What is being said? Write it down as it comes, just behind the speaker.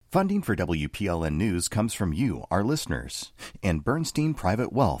Funding for WPLN News comes from you, our listeners, and Bernstein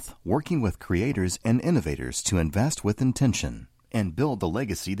Private Wealth, working with creators and innovators to invest with intention and build the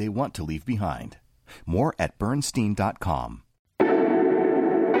legacy they want to leave behind. More at Bernstein.com.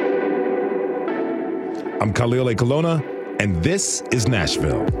 I'm Khalil A. Colonna, and this is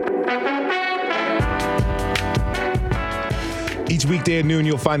Nashville. Each weekday at noon,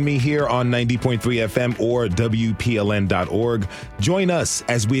 you'll find me here on 90.3 FM or WPLN.org. Join us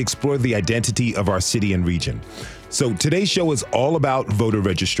as we explore the identity of our city and region. So today's show is all about voter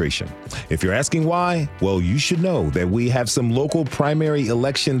registration. If you're asking why, well, you should know that we have some local primary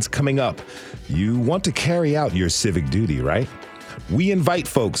elections coming up. You want to carry out your civic duty, right? We invite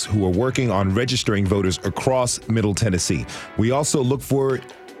folks who are working on registering voters across Middle Tennessee. We also look for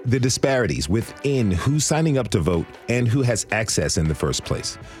the disparities within who's signing up to vote and who has access in the first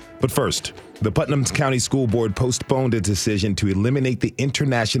place. But first, the Putnam County School Board postponed a decision to eliminate the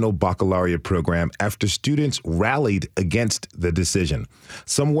International Baccalaureate program after students rallied against the decision.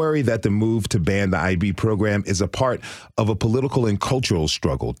 Some worry that the move to ban the IB program is a part of a political and cultural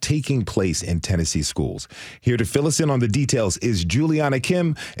struggle taking place in Tennessee schools. Here to fill us in on the details is Juliana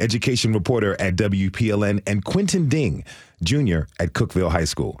Kim, education reporter at WPLN, and Quentin Ding, Jr. at Cookeville High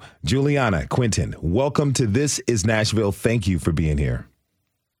School. Juliana, Quentin, welcome to This is Nashville. Thank you for being here.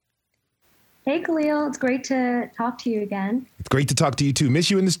 Hey, Khalil. It's great to talk to you again. It's great to talk to you, too. Miss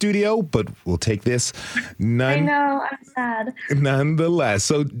you in the studio, but we'll take this. I know. I'm sad. Nonetheless.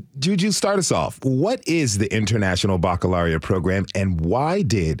 So, Juju, start us off. What is the International Baccalaureate program, and why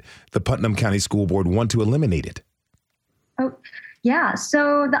did the Putnam County School Board want to eliminate it? Oh, yeah.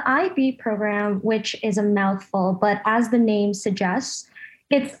 So the IB program, which is a mouthful, but as the name suggests,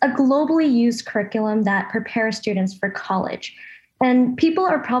 it's a globally used curriculum that prepares students for college. And people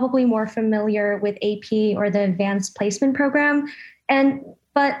are probably more familiar with AP or the Advanced Placement Program,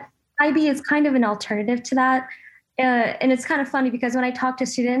 but IB is kind of an alternative to that. And it's kind of funny because when I talk to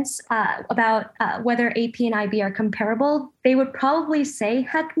students about whether AP and IB are comparable, they would probably say,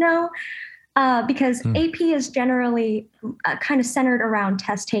 heck no, because AP is generally kind of centered around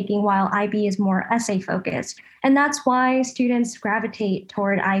test taking, while IB is more essay focused. And that's why students gravitate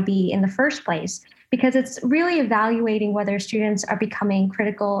toward IB in the first place, because it's really evaluating whether students are becoming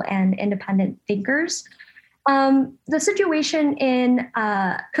critical and independent thinkers. The situation in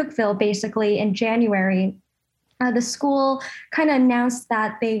Cookeville, basically in January, the school kind of announced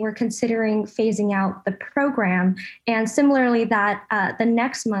that they were considering phasing out the program. And similarly, that the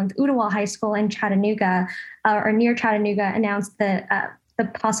next month, Ooltewah High School in Chattanooga, or near Chattanooga, announced the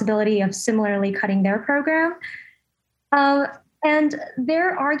possibility of similarly cutting their program. And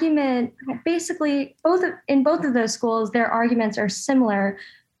their argument, basically, in both of those schools, their arguments are similar,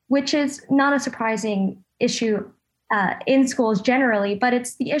 which is not a surprising issue in schools generally, but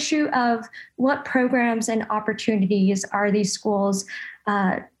it's the issue of what programs and opportunities are these schools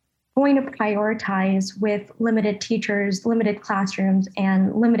going to prioritize with limited teachers, limited classrooms,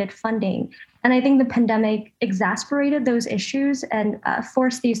 and limited funding. And I think the pandemic exacerbated those issues and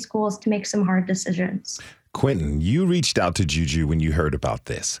forced these schools to make some hard decisions. Quentin, you reached out to Juju when you heard about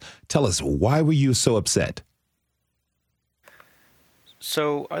this. Tell us, why were you so upset?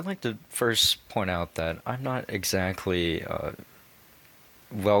 So I'd like to first point out that I'm not exactly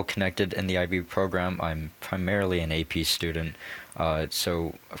well connected in the IB program. I'm primarily an AP student.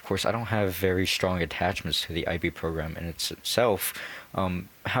 So, of course, I don't have very strong attachments to the IB program in itself.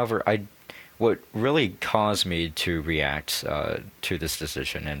 However, what really caused me to react to this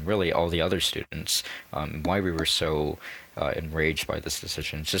decision, and really all the other students, why we were so enraged by this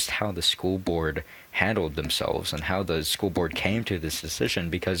decision, just how the school board handled themselves and how the school board came to this decision,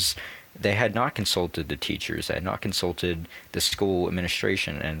 because they had not consulted the teachers, they had not consulted the school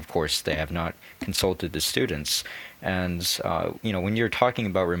administration, and of course they have not consulted the students. And when you're talking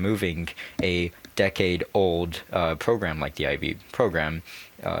about removing a decade-old program like the IB program,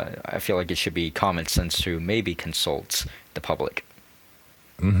 I feel like it should be common sense to maybe consult the public.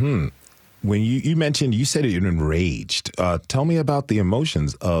 Mm-hmm. When you mentioned, you said you're enraged. Tell me about the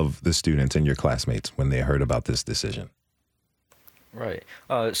emotions of the students and your classmates when they heard about this decision. Right.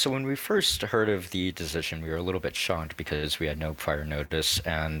 So when we first heard of the decision, we were a little bit shocked because we had no prior notice.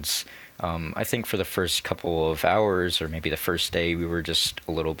 And I think for the first couple of hours, or maybe the first day, we were just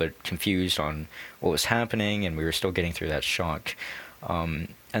a little bit confused on what was happening, and we were still getting through that shock. And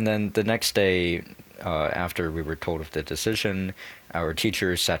then the next day, after we were told of the decision, our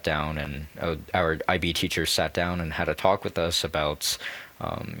teachers sat down, and our IB teachers sat down and had a talk with us about,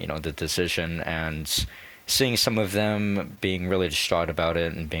 the decision, and seeing some of them being really distraught about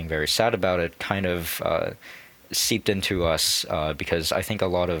it and being very sad about it kind of seeped into us because I think a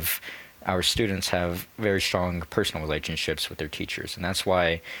lot of our students have very strong personal relationships with their teachers, and that's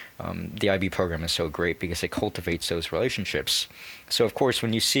why the IB program is so great, because it cultivates those relationships. So of course,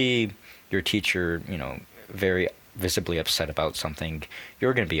 when you see your teacher, very visibly upset about something,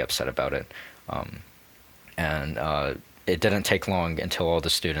 you're going to be upset about it. And it didn't take long until all the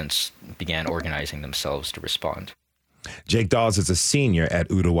students began organizing themselves to respond. Jake Dawes is a senior at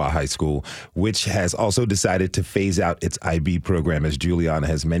Ooltewah High School, which has also decided to phase out its IB program, as Juliana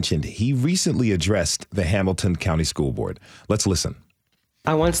has mentioned. He recently addressed the Hamilton County School Board. Let's listen.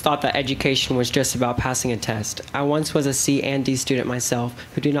 I once thought that education was just about passing a test. I once was a C and D student myself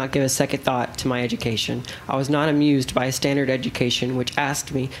who did not give a second thought to my education. I was not amused by a standard education which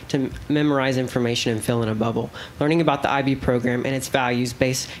asked me to memorize information and fill in a bubble. Learning about the IB program and its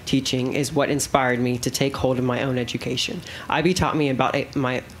values-based teaching is what inspired me to take hold of my own education. IB taught me about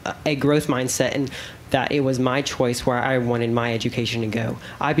a growth mindset and that it was my choice where I wanted my education to go.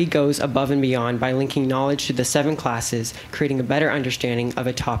 IB goes above and beyond by linking knowledge to the 7 classes, creating a better understanding of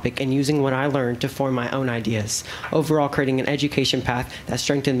a topic, and using what I learned to form my own ideas. Overall, creating an education path that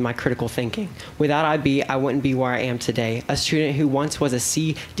strengthened my critical thinking. Without IB, I wouldn't be where I am today. A student who once was a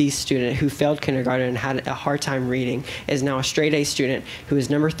C/D student who failed kindergarten and had a hard time reading is now a straight A student who is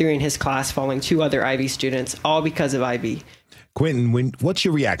number 3 in his class, following 2 other IB students, all because of IB. Quentin, what's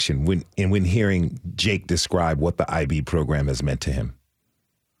your reaction when hearing Jake describe what the IB program has meant to him?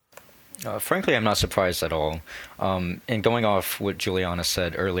 Frankly, I'm not surprised at all. And going off what Juliana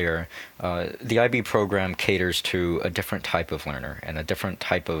said earlier, the IB program caters to a different type of learner and a different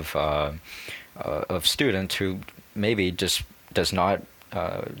type of student who maybe just does not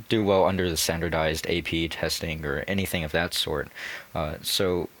do well under the standardized AP testing or anything of that sort.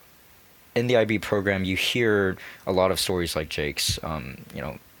 So in the IB program, you hear a lot of stories like Jake's,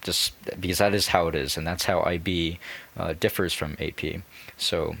 just because that is how it is, and that's how IB differs from AP.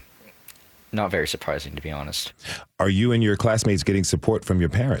 So not very surprising, to be honest. Are you and your classmates getting support from your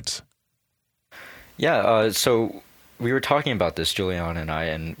parents? Yeah, so we were talking about this, Juliana and I,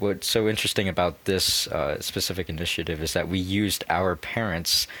 and what's so interesting about this specific initiative is that we used our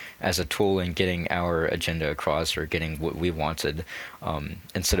parents as a tool in getting our agenda across, or getting what we wanted,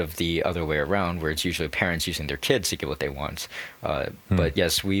 instead of the other way around, where it's usually parents using their kids to get what they want. But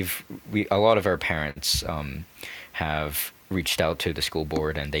yes, a lot of our parents have reached out to the school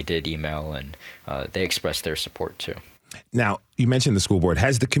board, and they did email, and they expressed their support too. Now, you mentioned the school board.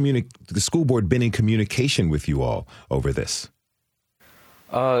 Has the school board been in communication with you all over this?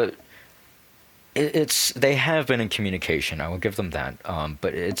 They have been in communication. I will give them that.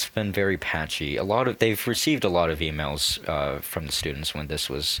 But it's been very patchy. They've received a lot of emails from the students when this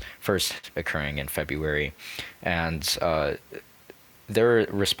was first occurring in February, and their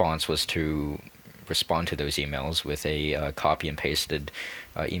response was to respond to those emails with a copy and pasted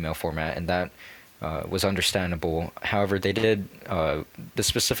email format, and that was understandable. However, they did, the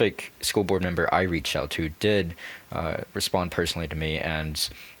specific school board member I reached out to did respond personally to me, and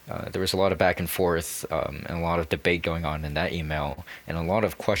there was a lot of back and forth and a lot of debate going on in that email, and a lot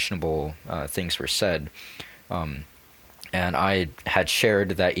of questionable things were said. And I had shared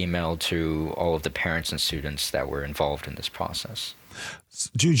that email to all of the parents and students that were involved in this process.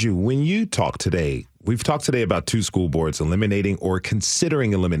 Juju, when you talk today, we've talked today about 2 school boards eliminating or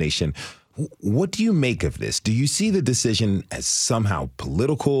considering elimination. What do you make of this? Do you see the decision as somehow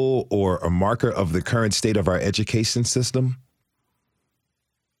political or a marker of the current state of our education system?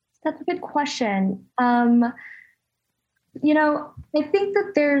 That's a good question. I think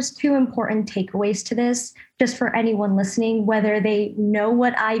that there's 2 important takeaways to this, just for anyone listening, whether they know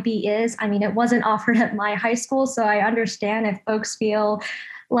what IB is. I mean, it wasn't offered at my high school, so I understand if folks feel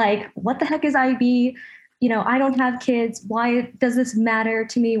like, what the heck is IB? I don't have kids. Why does this matter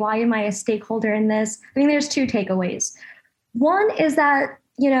to me? Why am I a stakeholder in this? I mean, there's 2 takeaways. One is that,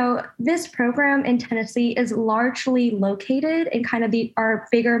 this program in Tennessee is largely located in kind of our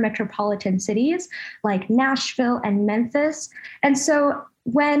bigger metropolitan cities like Nashville and Memphis. And so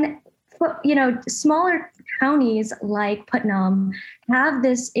when, smaller counties like Putnam have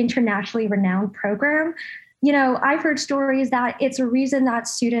this internationally renowned program, I've heard stories that it's a reason that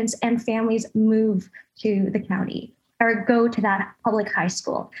students and families move to the county or go to that public high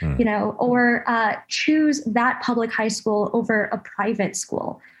school, or choose that public high school over a private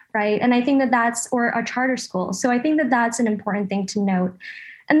school, right? And I think or a charter school. So I think that that's an important thing to note.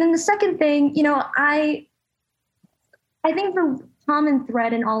 And then the second thing, I think the common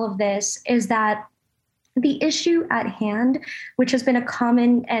thread in all of this is that the issue at hand, which has been a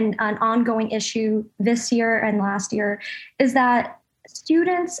common and an ongoing issue this year and last year, is that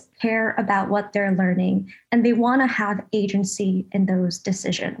students care about what they're learning and they want to have agency in those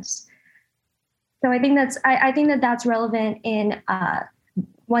decisions. So I think that's relevant in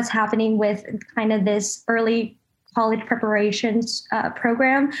what's happening with kind of this early college preparations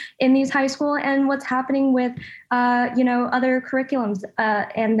program in these high school, and what's happening with other curriculums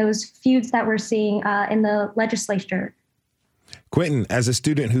and those feuds that we're seeing in the legislature. Quentin, as a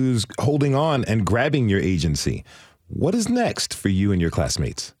student who's holding on and grabbing your agency, what is next for you and your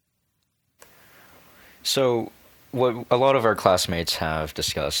classmates? So what a lot of our classmates have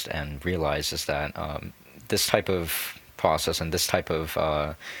discussed and realized is that this type of process and this type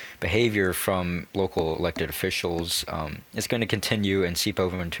of behavior from local elected officials is going to continue and seep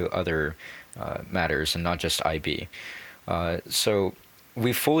over into other matters and not just IB. So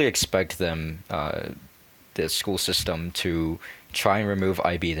we fully expect them, the school system, to try and remove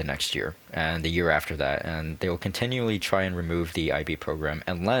IB the next year and the year after that, and they will continually try and remove the IB program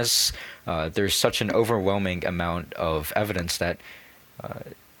unless there's such an overwhelming amount of evidence that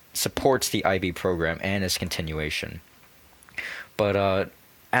supports the IB program and its continuation. But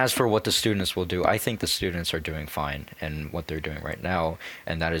as for what the students will do, I think the students are doing fine in what they're doing right now,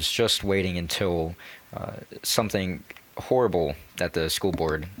 and that is just waiting until something horrible that the school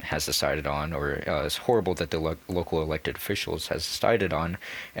board has decided on, or is horrible that the local elected officials has decided on,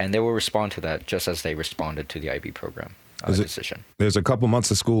 and they will respond to that just as they responded to the IB program decision. There's a couple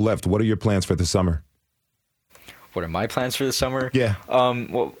months of school left. What are your plans for the summer? What are my plans for the summer? Yeah.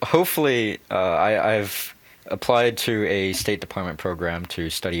 Well, hopefully, I've applied to a State Department program to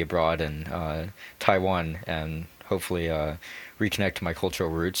study abroad in Taiwan, and hopefully reconnect to my cultural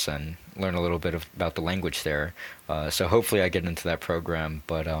roots and learn a little bit about the language there. So hopefully I get into that program.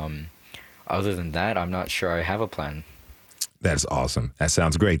 But other than that, I'm not sure I have a plan. That's awesome. That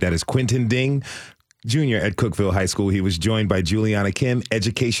sounds great. That is Quentin Ding, Jr. at Cookeville High School. He was joined by Juliana Kim,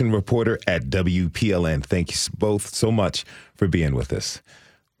 education reporter at WPLN. Thank you both so much for being with us.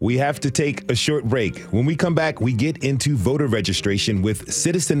 We have to take a short break. When we come back, we get into voter registration with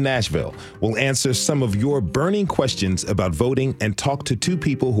Citizen Nashville. We'll answer some of your burning questions about voting and talk to two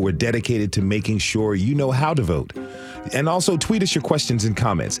people who are dedicated to making sure you know how to vote. And also tweet us your questions and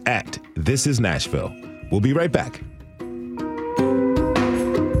comments at This Is Nashville. We'll be right back.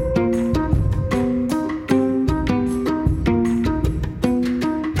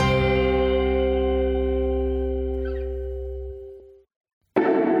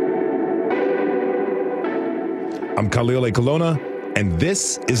 I'm Khalil A. Colonna, and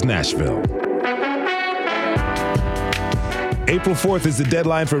this is Nashville. April 4th is the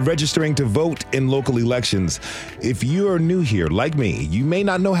deadline for registering to vote in local elections. If you are new here, like me, you may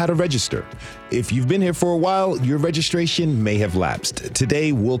not know how to register. If you've been here for a while, your registration may have lapsed.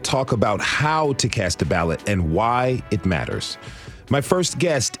 Today, we'll talk about how to cast a ballot and why it matters. My first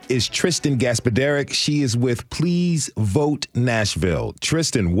guest is Tristan Gaspaderic. She is with Please Vote Nashville.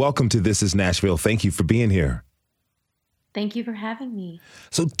 Tristan, welcome to This Is Nashville. Thank you for being here. Thank you for having me.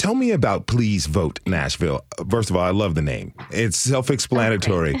 So tell me about Please Vote Nashville. First of all, I love the name. It's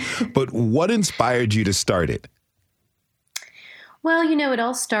self-explanatory. But what inspired you to start it? Well, it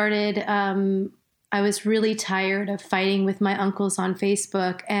all started, I was really tired of fighting with my uncles on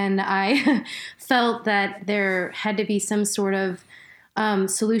Facebook, and I felt that there had to be some sort of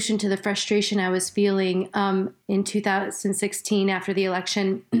solution to the frustration I was feeling in 2016 after the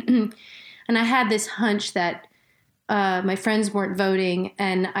election. And I had this hunch that my friends weren't voting,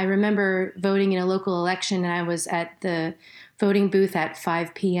 and I remember voting in a local election, and I was at the voting booth at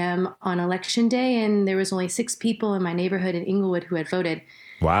 5 p.m. on election day, and there was only 6 people in my neighborhood in Inglewood who had voted.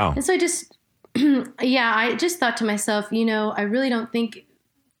 Wow. And so I just, I just thought to myself, I really don't think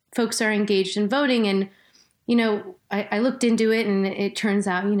folks are engaged in voting. And, I looked into it, and it turns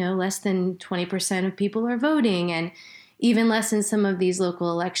out, less than 20% of people are voting, and even less in some of these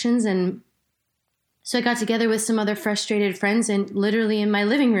local elections. And so I got together with some other frustrated friends and literally in my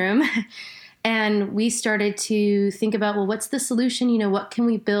living room, and we started to think about, well, what's the solution? What can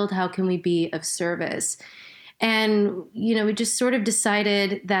we build? How can we be of service? And, we just sort of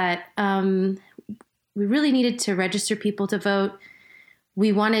decided that we really needed to register people to vote.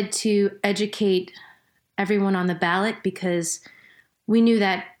 We wanted to educate everyone on the ballot because we knew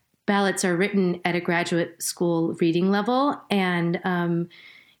that ballots are written at a graduate school reading level. And,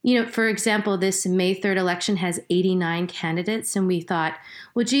 for example, this May 3rd election has 89 candidates, and we thought,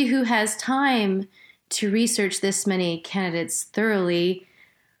 well, gee, who has time to research this many candidates thoroughly?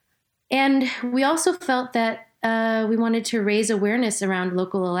 And we also felt that we wanted to raise awareness around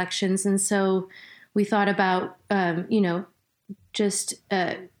local elections, and so we thought about, just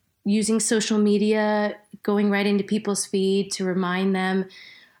using social media, going right into people's feed to remind them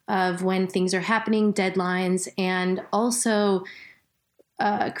of when things are happening, deadlines, and also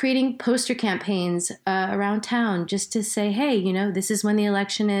creating poster campaigns around town just to say, hey, this is when the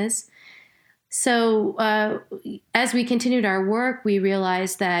election is. So as we continued our work, we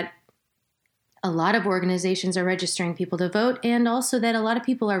realized that a lot of organizations are registering people to vote, and also that a lot of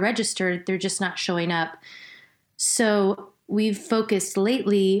people are registered, they're just not showing up. So we've focused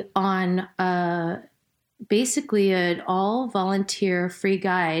lately on basically an all-volunteer free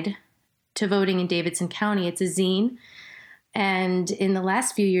guide to voting in Davidson County. It's a zine. And in the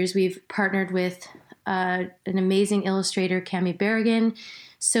last few years, we've partnered with an amazing illustrator, Cami Berrigan.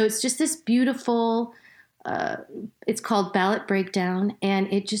 So it's just this beautiful, it's called Ballot Breakdown,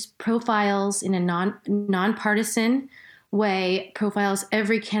 and it just profiles in a nonpartisan way, profiles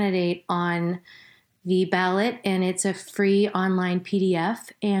every candidate on the ballot, and it's a free online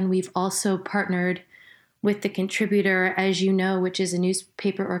PDF. And we've also partnered with The Contributor, as you know, which is a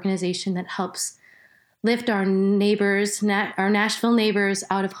newspaper organization that helps lift our neighbors, our Nashville neighbors,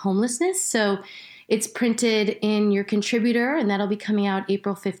 out of homelessness. So it's printed in your Contributor, and that'll be coming out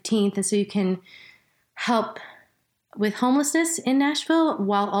April 15th. And so you can help with homelessness in Nashville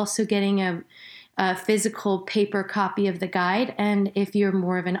while also getting a physical paper copy of the guide. And if you're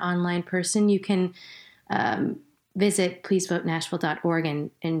more of an online person, you can visit pleasevotenashville.org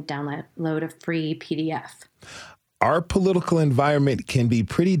and download a free PDF. Our political environment can be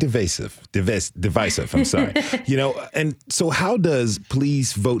pretty divisive. I'm sorry. And so how does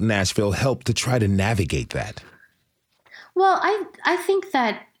Please Vote Nashville help to try to navigate that? Well, I think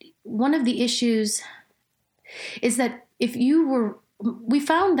that one of the issues is that we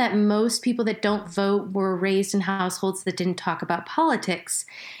found that most people that don't vote were raised in households that didn't talk about politics.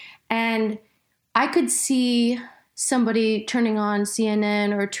 And I could see somebody turning on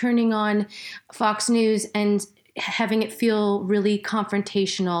CNN or turning on Fox News and having it feel really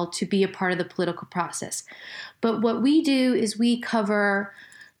confrontational to be a part of the political process. But what we do is we cover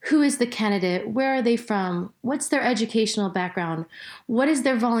who is the candidate, where are they from, what's their educational background, what is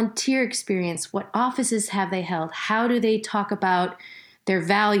their volunteer experience, what offices have they held, how do they talk about their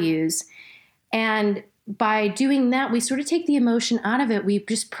values. And by doing that, we sort of take the emotion out of it. We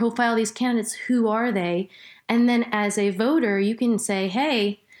just profile these candidates, who are they? And then as a voter, you can say,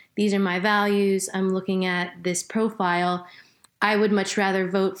 hey, these are my values. I'm looking at this profile. I would much rather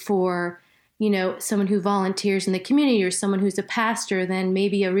vote for, someone who volunteers in the community or someone who's a pastor than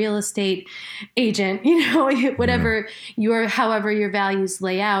maybe a real estate agent, whatever however your values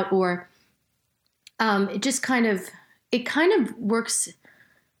lay out. Or it kind of works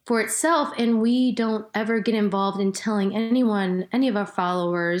for itself. And we don't ever get involved in telling anyone, any of our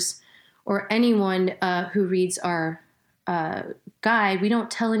followers or anyone who reads our guide, we don't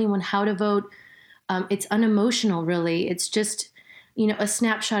tell anyone how to vote. It's unemotional, really. It's just, a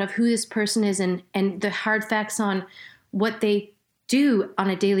snapshot of who this person is and the hard facts on what they do on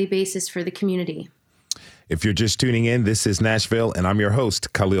a daily basis for the community. If you're just tuning in, this is Nashville, and I'm your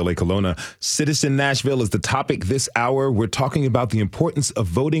host, Khalil A. Colonna. Citizen Nashville is the topic this hour. We're talking about the importance of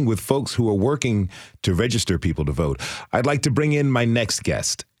voting with folks who are working to register people to vote. I'd like to bring in my next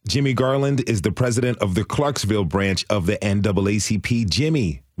guest. Jimmy Garland is the president of the Clarksville branch of the NAACP.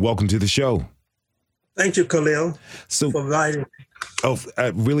 Jimmy, welcome to the show. Thank you, Khalil, for inviting me. Oh,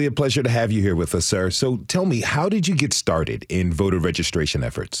 really a pleasure to have you here with us, sir. So tell me, how did you get started in voter registration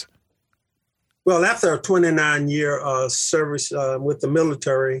efforts? Well, after a 29-year service with the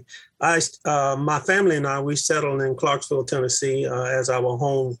military, my family and I, we settled in Clarksville, Tennessee as our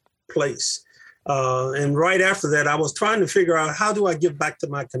home place. And right after that, I was trying to figure out, how do I give back to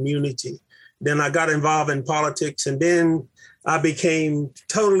my community? Then I got involved in politics, and then I became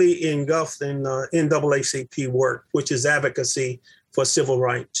totally engulfed in NAACP work, which is advocacy for civil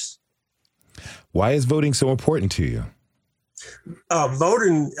rights. Why is voting so important to you?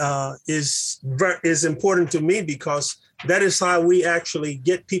 Voting is important to me because that is how we actually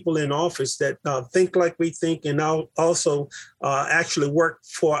get people in office that think like we think and also actually work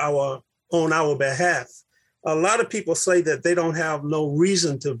on our behalf. A lot of people say that they don't have no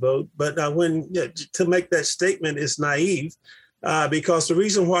reason to vote, but to make that statement is naive because the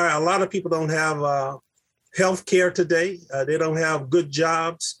reason why a lot of people don't have health care today, they don't have good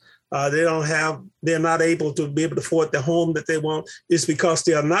jobs, they're not able to be able to afford the home that they want, is because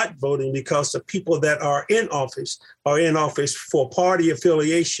they are not voting, because the people that are in office for party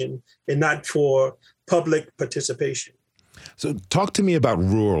affiliation and not for public participation. So talk to me about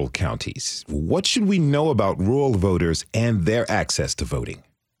rural counties. What should we know about rural voters and their access to voting?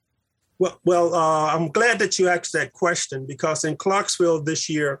 Well, I'm glad that you asked that question, because in Clarksville this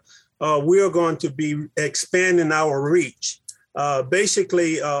year, we are going to be expanding our reach.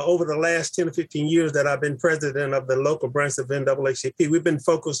 Basically, over the last 10 or 15 years that I've been president of the local branch of NAACP, we've been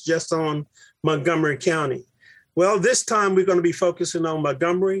focused just on Montgomery County. Well, this time we're going to be focusing on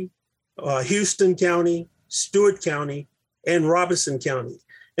Montgomery, Houston County, Stewart County, and Robeson County.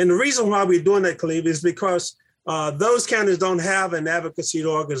 And the reason why we're doing that, Khalif, is because those counties don't have an advocacy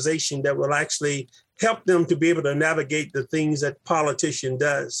organization that will actually help them to be able to navigate the things that politician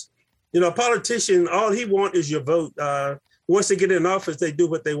does. You know, a politician, all he wants is your vote. Once they get in office, they do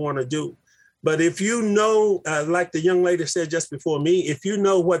what they want to do. But if you know, like the young lady said just before me, if you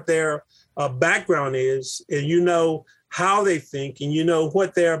know what their background is, and you know how they think, and you know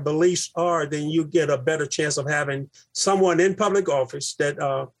what their beliefs are, then you get a better chance of having someone in public office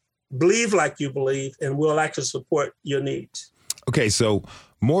that believe like you believe and will actually support your needs. Okay, so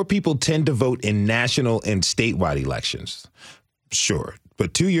more people tend to vote in national and statewide elections. Sure.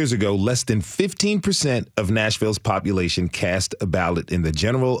 But 2 years ago, less than 15% of Nashville's population cast a ballot in the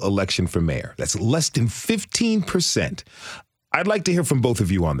general election for mayor. That's less than 15%. I'd like to hear from both of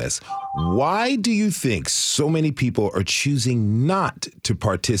you on this. Why do you think so many people are choosing not to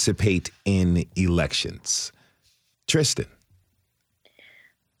participate in elections? Tristan.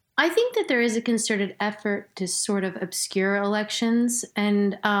 I think that there is a concerted effort to sort of obscure elections.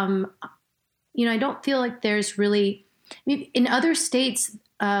 And, I don't feel like there's really, in other states,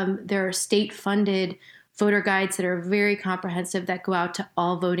 there are state-funded voter guides that are very comprehensive that go out to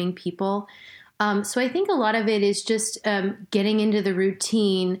all voting people. So I think a lot of it is just getting into the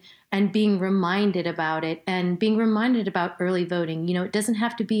routine and being reminded about it, and being reminded about early voting. You know, it doesn't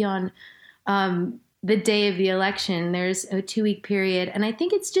have to be on the day of the election. There's a 2-week period, and I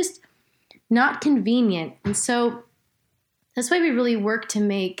think it's just not convenient. And so that's why we really work to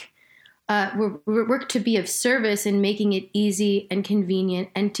make we work to be of service in making it easy and convenient,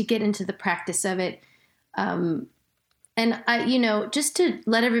 and to get into the practice of it. And just to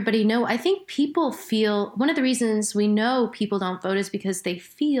let everybody know, I think people feel, one of the reasons we know people don't vote is because they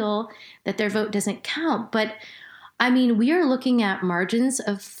feel that their vote doesn't count. But I mean, we are looking at margins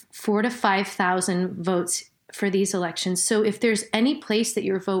of 4,000 to 5,000 votes for these elections. So if there's any place that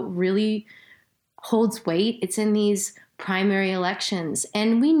your vote really holds weight, it's in these primary elections.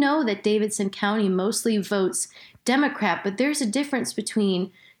 And we know that Davidson County mostly votes Democrat, but there's a difference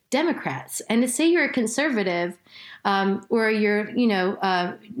between Democrats. And to say you're a conservative, or you're,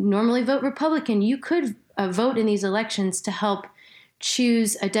 normally vote Republican, you could vote in these elections to help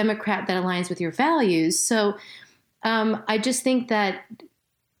choose a Democrat that aligns with your values. So I just think that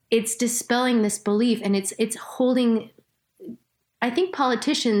it's dispelling this belief, and it's holding, I think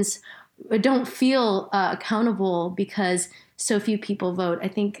politicians don't feel accountable because so few people vote. I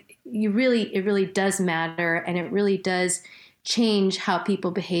think it really does matter, and it really does change how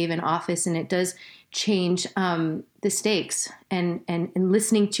people behave in office, and it does change the stakes and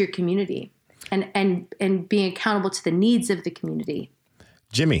listening to your community and being accountable to the needs of the community.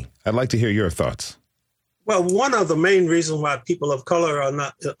 Jimmy, I'd like to hear your thoughts. Well, one of the main reasons why people of color are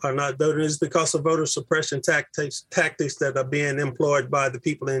not voting is because of voter suppression tactics that are being employed by the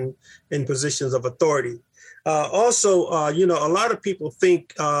people in positions of authority. Also, a lot of people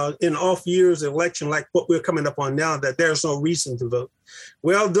think in off years election, like what we're coming up on now, that there's no reason to vote.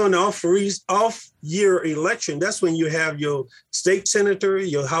 Well, during the off year election, that's when you have your state senator,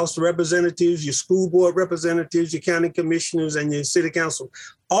 your House representatives, your school board representatives, your county commissioners, and your city council.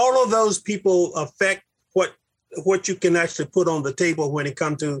 All of those people affect what you can actually put on the table when it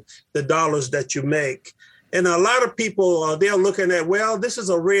comes to the dollars that you make. And a lot of people, they're looking at, well, this is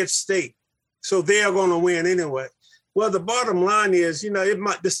a red state, so they are going to win anyway. Well, the bottom line is,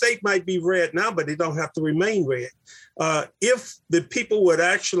 the state might be red now, but they don't have to remain red. If the people would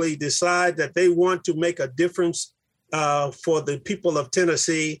actually decide that they want to make a difference for the people of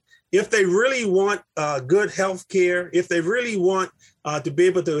Tennessee, if they really want good health care, if they really want to be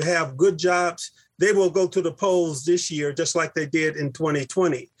able to have good jobs, they will go to the polls this year, just like they did in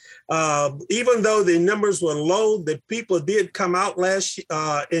 2020. Even though the numbers were low, the people did come out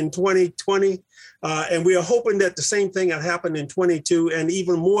in 2020. And we are hoping that the same thing will happen in 22 and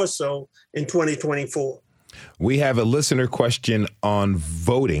even more so in 2024. We have a listener question on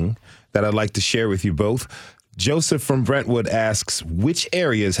voting that I'd like to share with you both. Joseph from Brentwood asks, which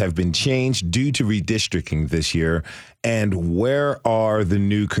areas have been changed due to redistricting this year, and where are the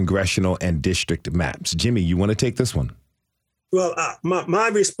new congressional and district maps? Jimmy, you want to take this one? Well, my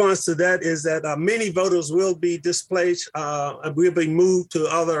response to that is that many voters will be displaced, will be moved to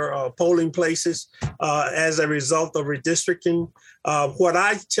other polling places as a result of redistricting. What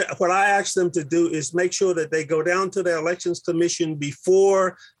I ask them to do is make sure that they go down to the Elections Commission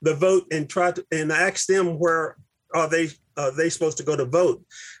before the vote and and ask them where are they supposed to go to vote.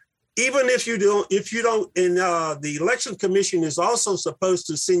 Even if you don't, and the Election Commission is also supposed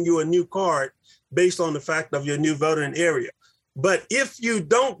to send you a new card based on the fact of your new voting area. But if you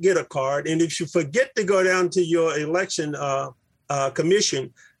don't get a card, and if you forget to go down to your election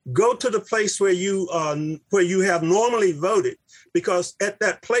commission, go to the place where you have normally voted, because at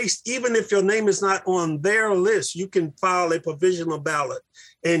that place, even if your name is not on their list, you can file a provisional ballot.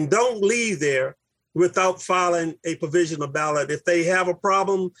 And don't leave there without filing a provisional ballot. If they have a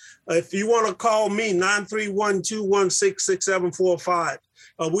problem, if you want to call me, 931-216-6745,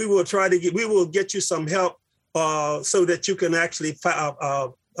 we will get you some help so that you can actually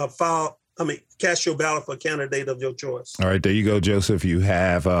cast your ballot for a candidate of your choice. All right, there you go, Joseph. You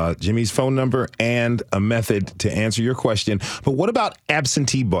have Jimmy's phone number and a method to answer your question. But what about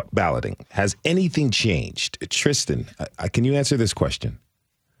absentee balloting? Has anything changed? Tristan, can you answer this question?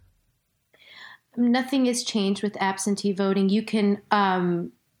 Nothing has changed with absentee voting. You can,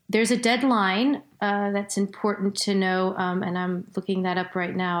 there's a deadline that's important to know, and I'm looking that up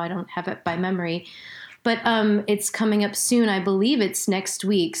right now. I don't have it by memory. But it's coming up soon. I believe it's next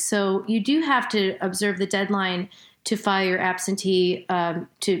week. So you do have to observe the deadline to file your absentee,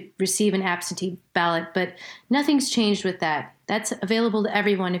 to receive an absentee ballot. But nothing's changed with that. That's available to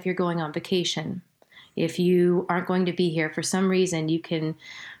everyone if you're going on vacation. If you aren't going to be here for some reason, you can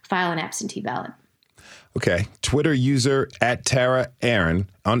file an absentee ballot. Okay. Twitter user @Tara_Aaron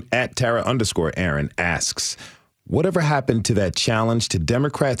asks, whatever happened to that challenge to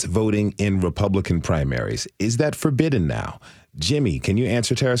Democrats voting in Republican primaries? Is that forbidden now? Jimmy, can you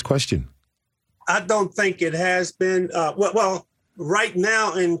answer Tara's question? I don't think it has been. Well, right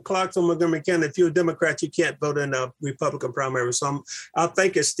now in Clarksville, Montgomery County, if you're a Democrat, you can't vote in a Republican primary. So I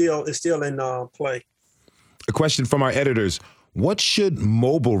think it's still in play. A question from our editors. What should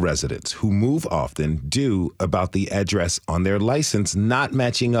mobile residents who move often do about the address on their license not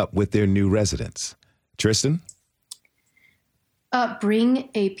matching up with their new residence? Tristan? Bring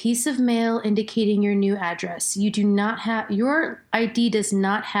a piece of mail indicating your new address. Your ID does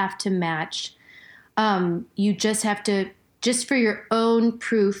not have to match. You just have to, just for your own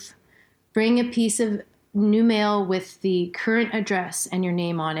proof, bring a piece of new mail with the current address and your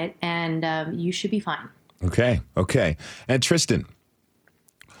name on it, and you should be fine. Okay. And Tristan,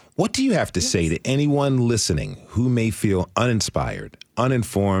 what do you have to say to anyone listening who may feel uninspired,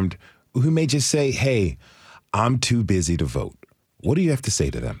 uninformed, who may just say, hey, I'm too busy to vote? What do you have to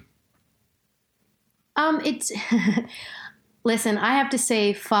say to them? Listen, I have to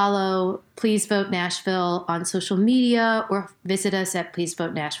say, follow Please Vote Nashville on social media or visit us at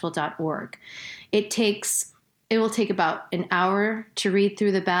pleasevotenashville.org. It will take about an hour to read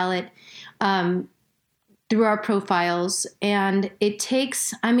through the ballot through our profiles. And it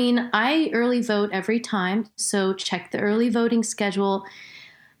takes, I early vote every time. So check the early voting schedule.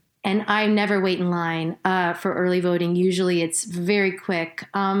 And I never wait in line for early voting. Usually it's very quick.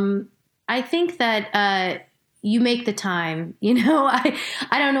 I think that you make the time. I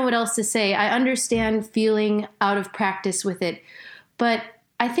don't know what else to say. I understand feeling out of practice with it. But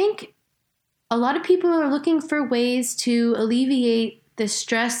I think a lot of people are looking for ways to alleviate the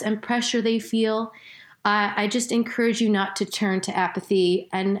stress and pressure they feel. I just encourage you not to turn to apathy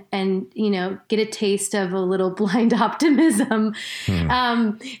and get a taste of a little blind optimism,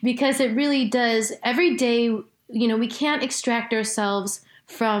 because it really does. Every day, we can't extract ourselves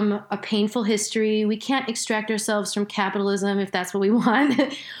from a painful history. We can't extract ourselves from capitalism if that's what we want.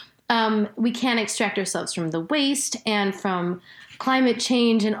 We can't extract ourselves from the waste and from climate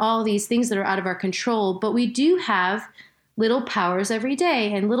change and all these things that are out of our control. But we do have little powers every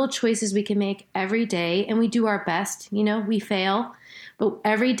day and little choices we can make every day. And we do our best. We fail, but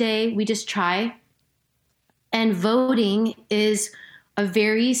every day we just try. And voting is a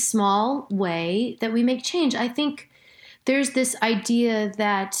very small way that we make change. I think there's this idea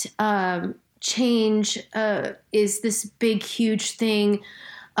that change is this big, huge thing,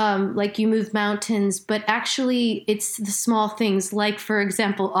 like you move mountains, but actually it's the small things, like, for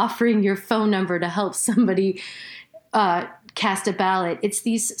example, offering your phone number to help somebody cast a ballot. It's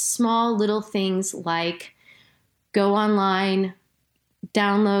these small little things like go online,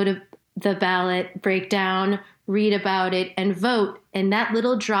 download the ballot, break down, read about it, and vote. And that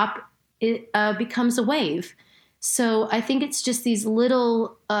little drop becomes a wave. So I think it's just these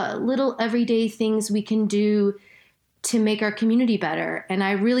little everyday things we can do to make our community better. And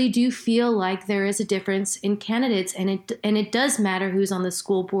I really do feel like there is a difference in candidates, and it does matter who's on the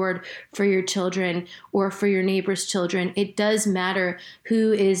school board for your children or for your neighbor's children. It does matter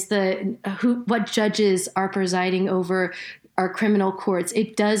what judges are presiding over our criminal courts.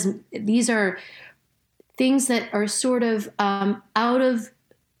 These are things that are sort of out of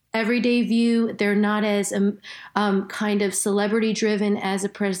everyday view. They're not as kind of celebrity driven as a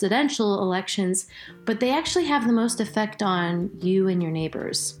presidential elections, but they actually have the most effect on you and your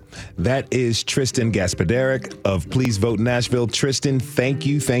neighbors. That is Tristan Gaspaderic of Please Vote Nashville. Tristan, thank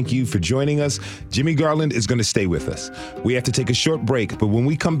you for joining us. Jimmy Garland is going to stay with us. We have to take a short break, but when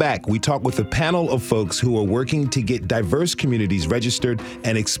we come back, we talk with a panel of folks who are working to get diverse communities registered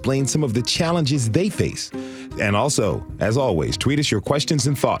and explain some of the challenges they face. And also, as always, tweet us your questions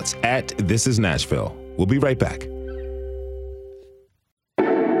and thoughts at This Is Nashville. We'll be right back.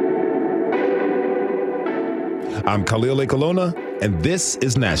 I'm Khalil Ekulona, and this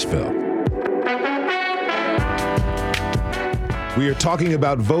is Nashville. We are talking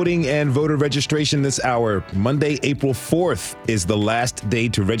about voting and voter registration this hour. Monday, April 4th is the last day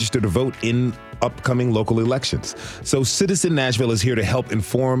to register to vote in upcoming local elections. So Citizen Nashville is here to help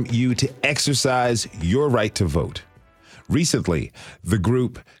inform you to exercise your right to vote. Recently, the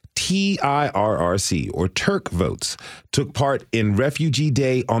group TIRRC, or Turk Votes, took part in Refugee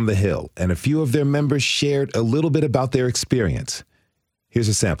Day on the Hill, and a few of their members shared a little bit about their experience. Here's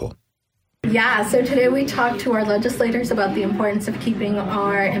a sample. Yeah, so today we talked to our legislators about the importance of keeping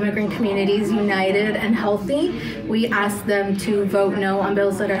our immigrant communities united and healthy. We asked them to vote no on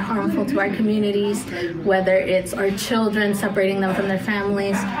bills that are harmful to our communities, whether it's our children, separating them from their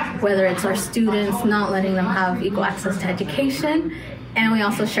families, whether it's our students, not letting them have equal access to education, and we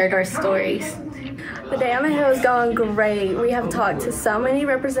also shared our stories. The Day on the Hill is going great. We have talked to so many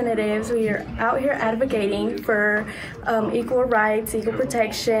representatives. We are out here advocating for equal rights, equal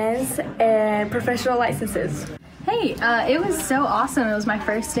protections, and professional licenses. Hey, it was so awesome. It was my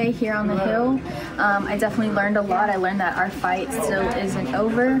first day here on the Hill. I definitely learned a lot. I learned that our fight still isn't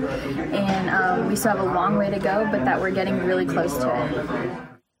over, and we still have a long way to go, but that we're getting really close to it.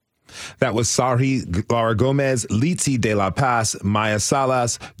 That was Sarhi Lara Gomez, Litsi de la Paz, Maya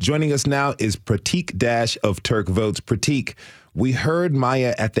Salas. Joining us now is Pratik Dash of Turk Votes. Pratik, we heard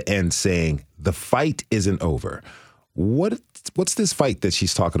Maya at the end saying the fight isn't over. What's this fight that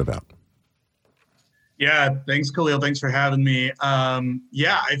she's talking about? Yeah, thanks, Khalil. Thanks for having me. I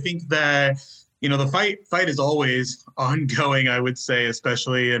think that, the fight is always ongoing, I would say,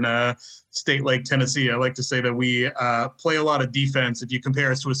 especially in a state like Tennessee. I like to say that we play a lot of defense. If you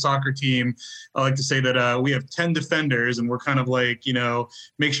compare us to a soccer team, I like to say that we have 10 defenders, and we're kind of like,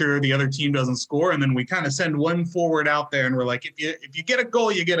 make sure the other team doesn't score. And then we kind of send one forward out there, and we're like, if you get a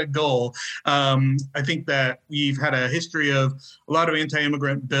goal, you get a goal. I think that we've had a history of a lot of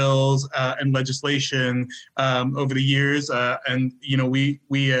anti-immigrant bills and legislation over the years.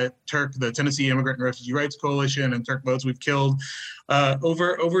 We at Turk, the Tennessee Immigrant and Refugee Rights Coalition, and Turk Votes, we've killed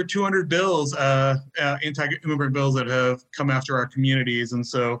over 200 bills, anti-immigrant bills that have come after our communities. And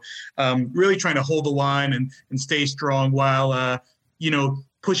so really trying to hold the line and stay strong while,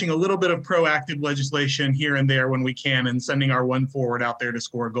 pushing a little bit of proactive legislation here and there when we can, and sending our one forward out there to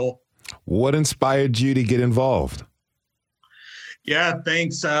score a goal. What inspired you to get involved? Yeah,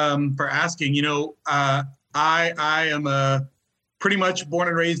 thanks for asking. I am pretty much born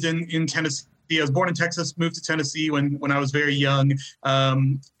and raised in Tennessee. I was born in Texas, moved to Tennessee when I was very young.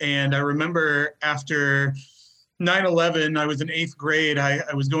 And I remember after 9/11, I was in 8th grade.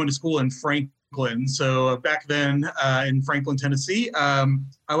 I was going to school in Franklin. So back then in Franklin, Tennessee,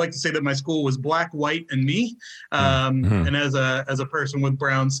 I like to say that my school was black, white, and me. And as a person with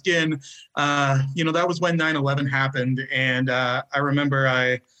brown skin, that was when 9/11 happened. And I remember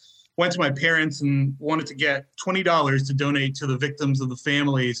I went to my parents and wanted to get $20 to donate to the victims of the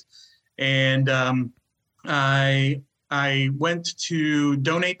families. And I went to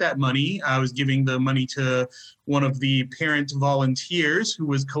donate that money. I was giving the money to one of the parent volunteers who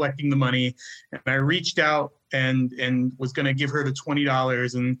was collecting the money. And I reached out and was going to give her the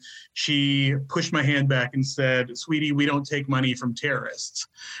 $20. And she pushed my hand back and said, "Sweetie, we don't take money from terrorists."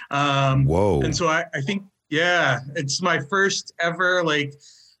 Whoa. And so I think, it's my first ever, overt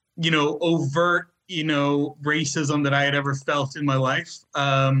racism that I had ever felt in my life.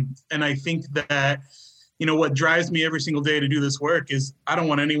 And I think that, what drives me every single day to do this work is I don't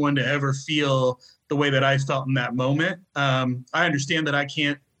want anyone to ever feel the way that I felt in that moment. I understand that I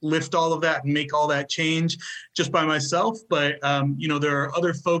can't lift all of that and make all that change just by myself, but, there are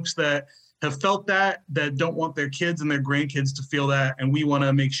other folks that have felt that don't want their kids and their grandkids to feel that. And we want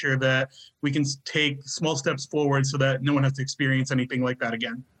to make sure that we can take small steps forward so that no one has to experience anything like that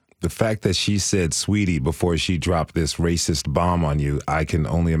again. The fact that she said sweetie before she dropped this racist bomb on you, I can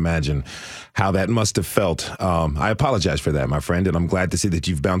only imagine how that must have felt. I apologize for that, my friend, and I'm glad to see that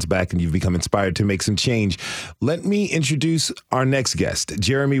you've bounced back and you've become inspired to make some change. Let me introduce our next guest.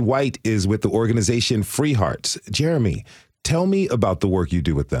 Jeremy White is with the organization Free Hearts. Jeremy, tell me about the work you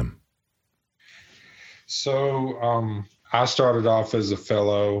do with them. So I started off as a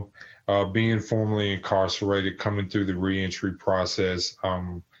fellow, being formerly incarcerated, coming through the reentry process.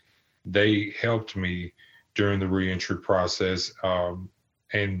 They helped me during the reentry process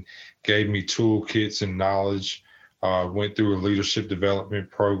and gave me toolkits and knowledge. Went through a leadership development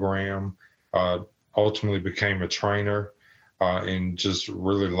program, ultimately became a trainer, and just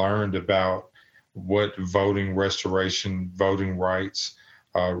really learned about what voting restoration, voting rights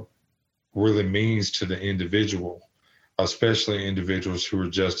really means to the individual, especially individuals who are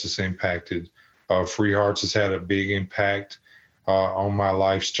justice impacted. Free Hearts has had a big impact on my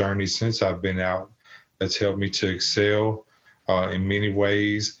life's journey since I've been out. That's helped me to excel in many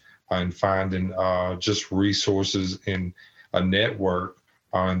ways and finding just resources in a network.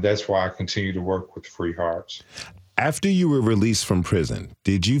 And that's why I continue to work with Free Hearts. After you were released from prison,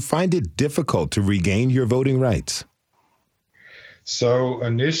 did you find it difficult to regain your voting rights? So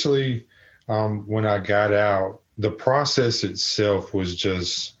initially, when I got out, the process itself was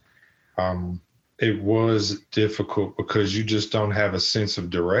just, it was difficult because you just don't have a sense of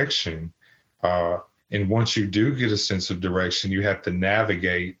direction. And once you do get a sense of direction, you have to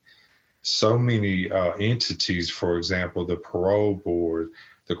navigate so many entities, for example, the parole board,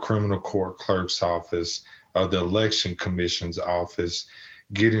 the criminal court clerk's office, the election commission's office,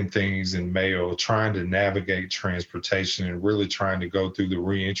 getting things in mail, trying to navigate transportation and really trying to go through the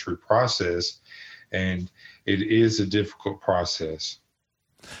reentry process. And it is a difficult process.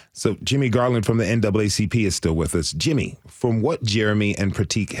 So Jimmy Garland from the NAACP is still with us. Jimmy, from what Jeremy and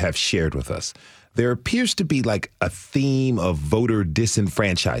Pratik have shared with us, there appears to be like a theme of voter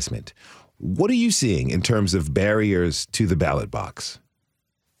disenfranchisement. What are you seeing in terms of barriers to the ballot box?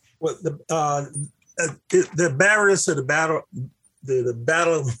 Well, the barriers to the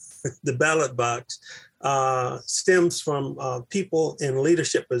ballot box stems from people in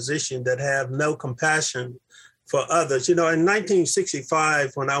leadership position that have no compassion for others. You know, in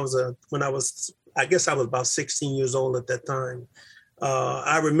 1965, when I guess I was about 16 years old at that time.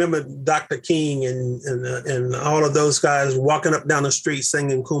 I remember Dr. King and all of those guys walking up down the street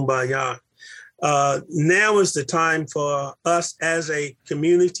singing Kumbaya. Now is the time for us as a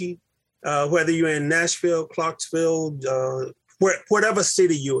community, whether you're in Nashville, Clarksville, whatever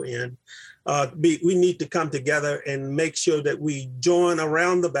city you're in, we need to come together and make sure that we join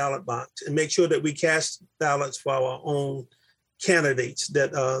around the ballot box and make sure that we cast ballots for our own candidates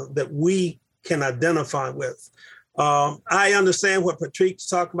that we can identify with. I understand what Patrick's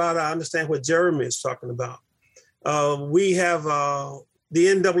talking about. I understand what Jeremy is talking about. We have the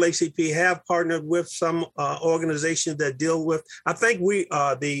NAACP have partnered with some organizations that deal with, I think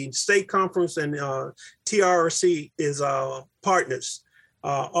the state conference and TRC is partners.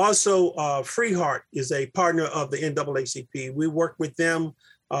 Also, Free Heart is a partner of the NAACP. We work with them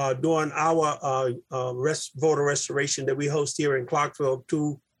during our voter restoration that we host here in Clarksville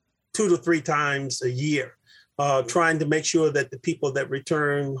two to three times a year. Trying to make sure that the people that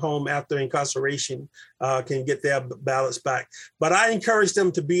return home after incarceration can get their ballots back. But I encourage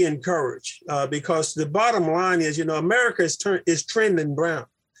them to be encouraged because the bottom line is, you know, America is trending brown.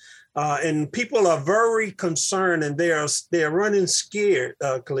 And people are very concerned and they are running scared,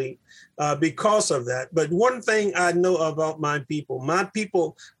 Khalid, because of that. But one thing I know about my people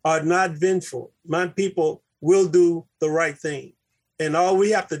are not vengeful. My people will do the right thing. And all we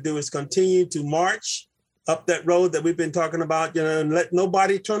have to do is continue to march up that road that we've been talking about, you know, and let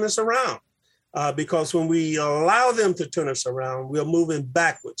nobody turn us around. Because when we allow them to turn us around, we're moving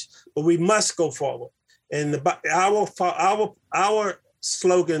backwards. But we must go forward. And our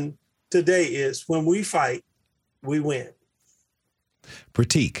slogan today is, when we fight, we win.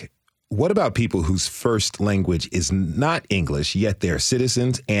 Pratik, what about people whose first language is not English, yet they're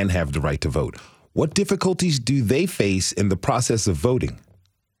citizens and have the right to vote? What difficulties do they face in the process of voting?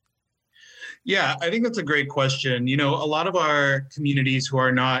 Yeah, I think that's a great question. You know, a lot of our communities who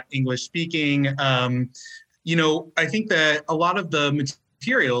are not English speaking, you know, I think that a lot of the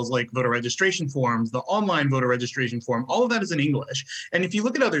materials like voter registration forms, the online voter registration form, all of that is in English. And if you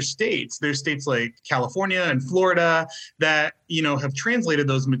look at other states, there's states like California and Florida that, have translated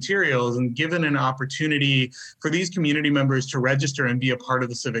those materials and given an opportunity for these community members to register and be a part of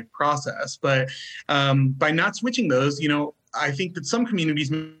the civic process. But by not switching those, I think that some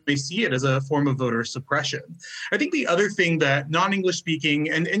communities may see it as a form of voter suppression. I think the other thing that non-English speaking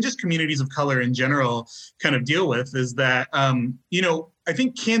and just communities of color in general kind of deal with is that, I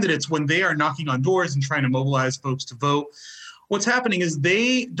think candidates, when they are knocking on doors and trying to mobilize folks to vote, what's happening is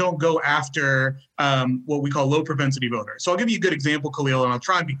they don't go after what we call low propensity voters. So I'll give you a good example, Khalil, and I'll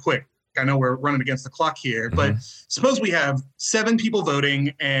try and be quick. I know we're running against the clock here, but suppose we have 7 people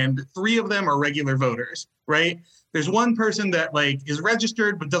voting and 3 of them are regular voters, right? There's one person that is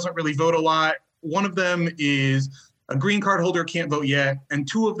registered but doesn't really vote a lot. One of them is a green card holder, can't vote yet. And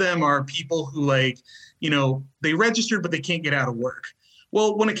 2 of them are people who they registered but they can't get out of work.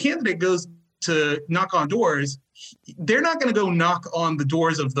 Well, when a candidate goes to knock on doors, they're not going to go knock on the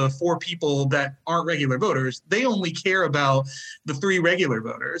doors of the 4 people that aren't regular voters. They only care about the 3 regular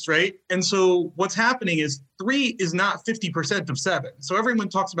voters, right? And so what's happening is 3 is not 50% of 7. So everyone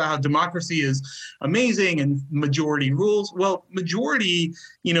talks about how democracy is amazing and majority rules. Well, majority,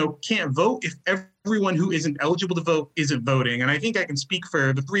 can't vote if everyone who isn't eligible to vote isn't voting. And I think I can speak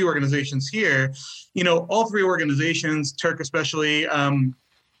for the 3 organizations here. All 3 organizations, Turk especially,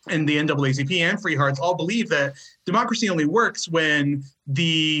 and the NAACP and Free Hearts all believe that democracy only works when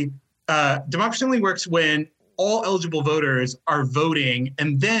all eligible voters are voting.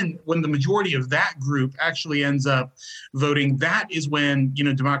 And then when the majority of that group actually ends up voting, that is when,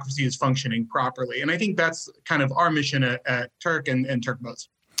 democracy is functioning properly. And I think that's kind of our mission at Turk and Turk Votes.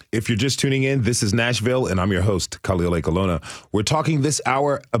 If you're just tuning in, this is Nashville, and I'm your host, Khalil Ekulona. We're talking this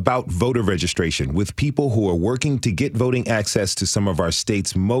hour about voter registration with people who are working to get voting access to some of our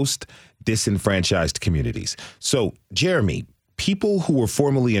state's most disenfranchised communities. So, Jeremy, people who were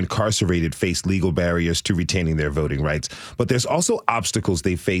formerly incarcerated face legal barriers to retaining their voting rights, but there's also obstacles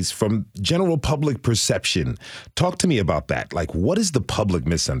they face from general public perception. Talk to me about that. What is the public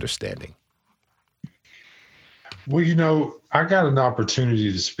misunderstanding? Well, I got an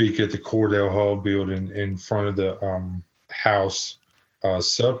opportunity to speak at the Cordell Hall building in front of the House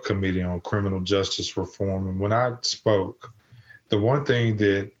Subcommittee on Criminal Justice Reform. And when I spoke, the one thing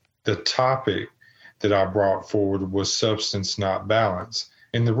that the topic that I brought forward was substance, not balance.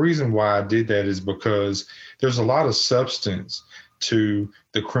 And the reason why I did that is because there's a lot of substance to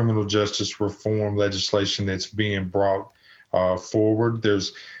the criminal justice reform legislation that's being brought forward.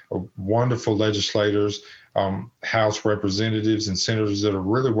 There's wonderful legislators, House representatives and senators that are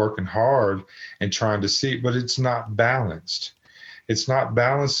really working hard and trying to see it, but it's not balanced. It's not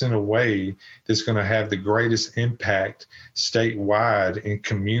balanced in a way that's going to have the greatest impact statewide in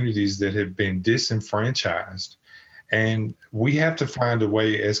communities that have been disenfranchised. And we have to find a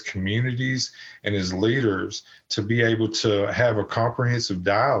way as communities and as leaders to be able to have a comprehensive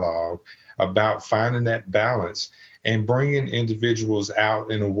dialogue about finding that balance and bringing individuals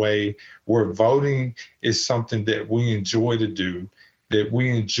out in a way where voting is something that we enjoy to do, that we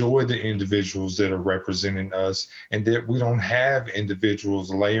enjoy the individuals that are representing us, and that we don't have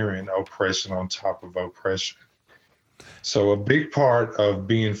individuals layering oppression on top of oppression. So a big part of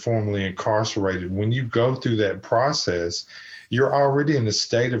being formerly incarcerated, when you go through that process, you're already in a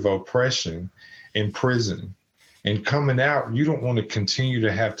state of oppression in prison. And coming out, you don't want to continue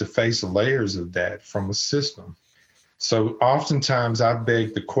to have to face layers of that from a system. So oftentimes I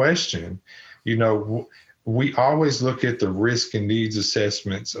beg the question, we always look at the risk and needs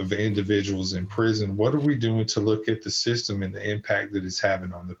assessments of individuals in prison. What are we doing to look at the system and the impact that it's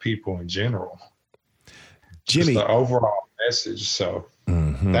having on the people in general? Jimmy, just the overall message. So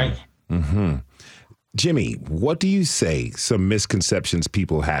thank you. Jimmy, what do you say some misconceptions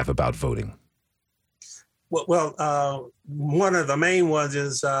people have about voting? Well, one of the main ones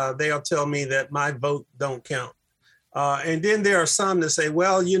is they'll tell me that my vote don't count. And then there are some that say,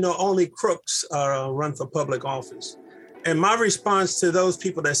 well, only crooks run for public office. And my response to those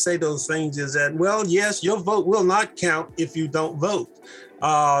people that say those things is that, well, yes, your vote will not count if you don't vote.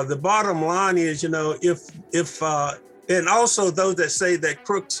 The bottom line is, if and also those that say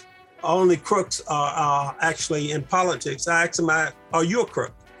that only crooks are actually in politics. I ask them, are you a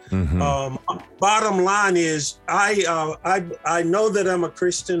crook? Bottom line is, I know that I'm a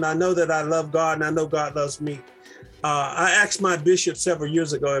Christian. I know that I love God, and I know God loves me. I asked my bishop several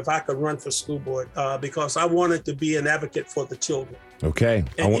years ago if I could run for school board because I wanted to be an advocate for the children. Okay.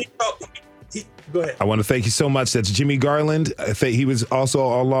 Go ahead. I want to thank you so much. That's Jimmy Garland. He was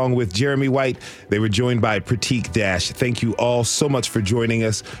also along with Jeremy White. They were joined by Pratik Dash. Thank you all so much for joining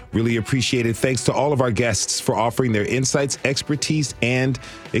us. Really appreciate it. Thanks to all of our guests for offering their insights, expertise, and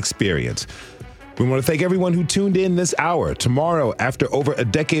experience. We want to thank everyone who tuned in this hour. Tomorrow, after over a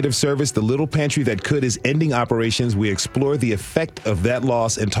decade of service, the Little Pantry That Could is ending operations. We explore the effect of that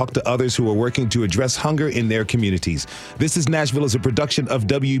loss and talk to others who are working to address hunger in their communities. This is Nashville is a production of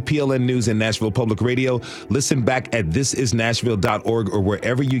WPLN News and Nashville Public Radio. Listen back at thisisnashville.org or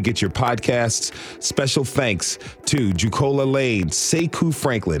wherever you get your podcasts. Special thanks to Jucola Lane, Sekou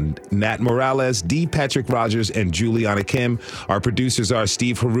Franklin, Nat Morales, D. Patrick Rogers, and Juliana Kim. Our producers are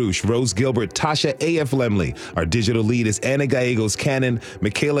Steve Harouche, Rose Gilbert, Tasha A.F. Lemley. Our digital lead is Anna Gallegos Cannon.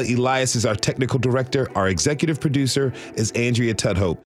 Michaela Elias is our technical director. Our executive producer is Andrea Tudhope.